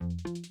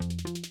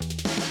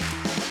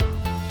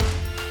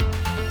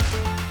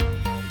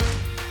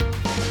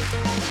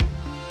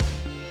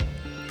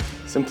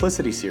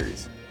Simplicity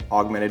Series,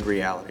 Augmented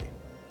Reality,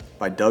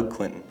 by Doug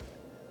Clinton,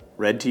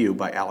 read to you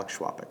by Alex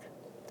Schwapik.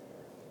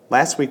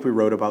 Last week we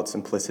wrote about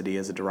simplicity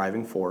as a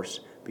driving force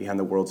behind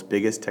the world's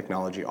biggest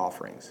technology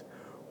offerings.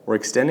 We're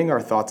extending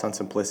our thoughts on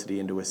simplicity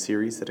into a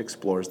series that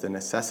explores the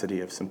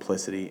necessity of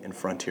simplicity in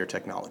frontier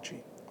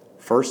technology.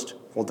 First,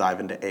 we'll dive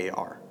into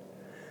AR.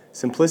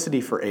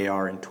 Simplicity for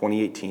AR in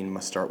 2018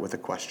 must start with a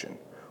question: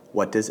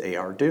 what does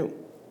AR do?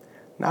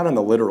 Not in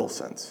the literal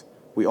sense.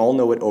 We all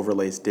know it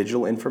overlays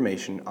digital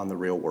information on the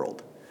real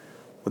world.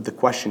 What the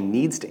question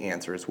needs to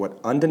answer is what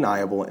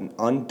undeniable and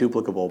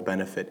unduplicable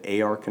benefit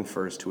AR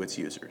confers to its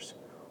users.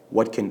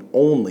 What can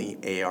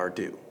only AR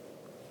do?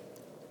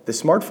 The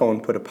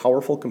smartphone put a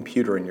powerful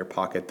computer in your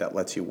pocket that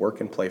lets you work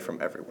and play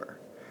from everywhere.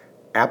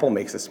 Apple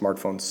makes a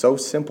smartphone so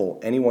simple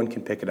anyone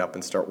can pick it up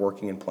and start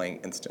working and playing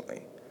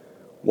instantly.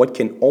 What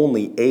can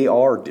only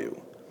AR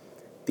do?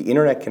 The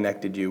internet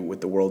connected you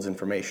with the world's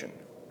information.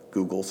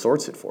 Google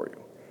sorts it for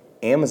you.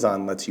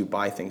 Amazon lets you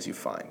buy things you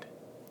find.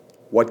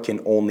 What can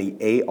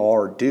only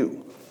AR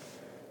do?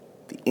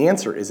 The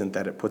answer isn't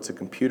that it puts a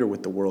computer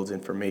with the world's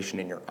information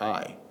in your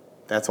eye.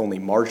 That's only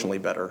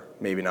marginally better,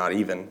 maybe not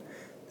even,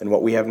 than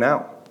what we have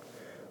now.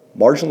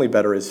 Marginally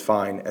better is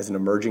fine as an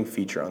emerging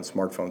feature on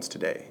smartphones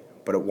today,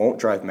 but it won't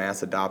drive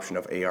mass adoption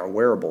of AR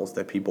wearables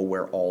that people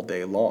wear all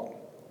day long.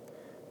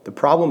 The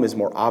problem is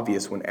more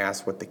obvious when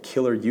asked what the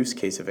killer use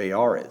case of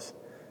AR is.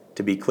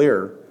 To be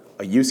clear,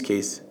 a use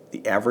case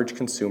the average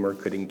consumer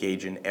could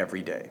engage in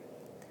every day.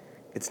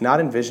 It's not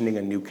envisioning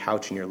a new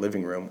couch in your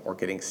living room or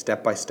getting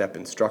step-by-step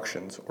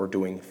instructions or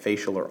doing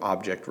facial or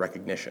object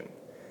recognition.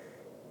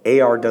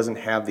 AR doesn't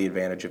have the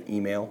advantage of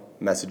email,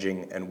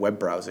 messaging, and web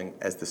browsing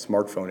as the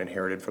smartphone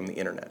inherited from the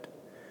internet.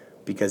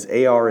 Because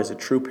AR is a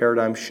true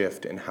paradigm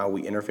shift in how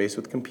we interface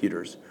with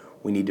computers,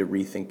 we need to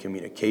rethink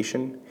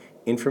communication,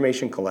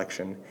 information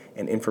collection,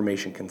 and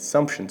information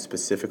consumption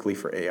specifically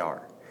for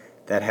AR.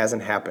 That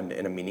hasn't happened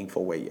in a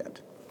meaningful way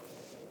yet.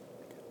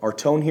 Our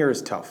tone here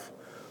is tough,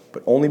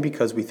 but only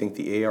because we think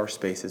the AR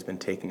space has been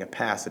taking a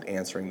pass at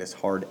answering this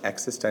hard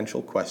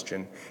existential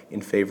question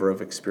in favor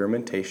of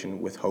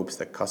experimentation with hopes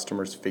that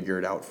customers figure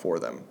it out for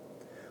them.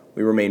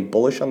 We remain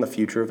bullish on the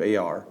future of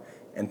AR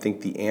and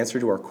think the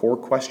answer to our core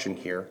question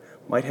here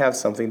might have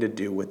something to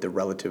do with the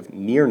relative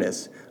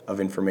nearness of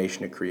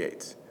information it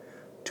creates.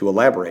 To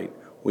elaborate,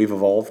 we've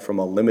evolved from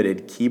a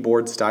limited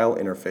keyboard-style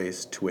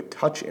interface to a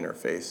touch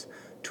interface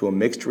to a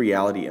mixed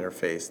reality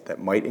interface that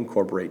might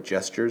incorporate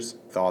gestures,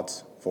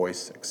 thoughts,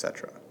 voice,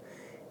 etc.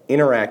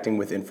 Interacting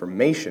with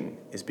information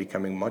is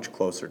becoming much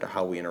closer to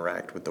how we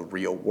interact with the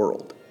real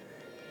world.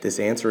 This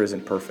answer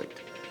isn't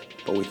perfect,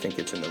 but we think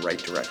it's in the right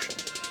direction.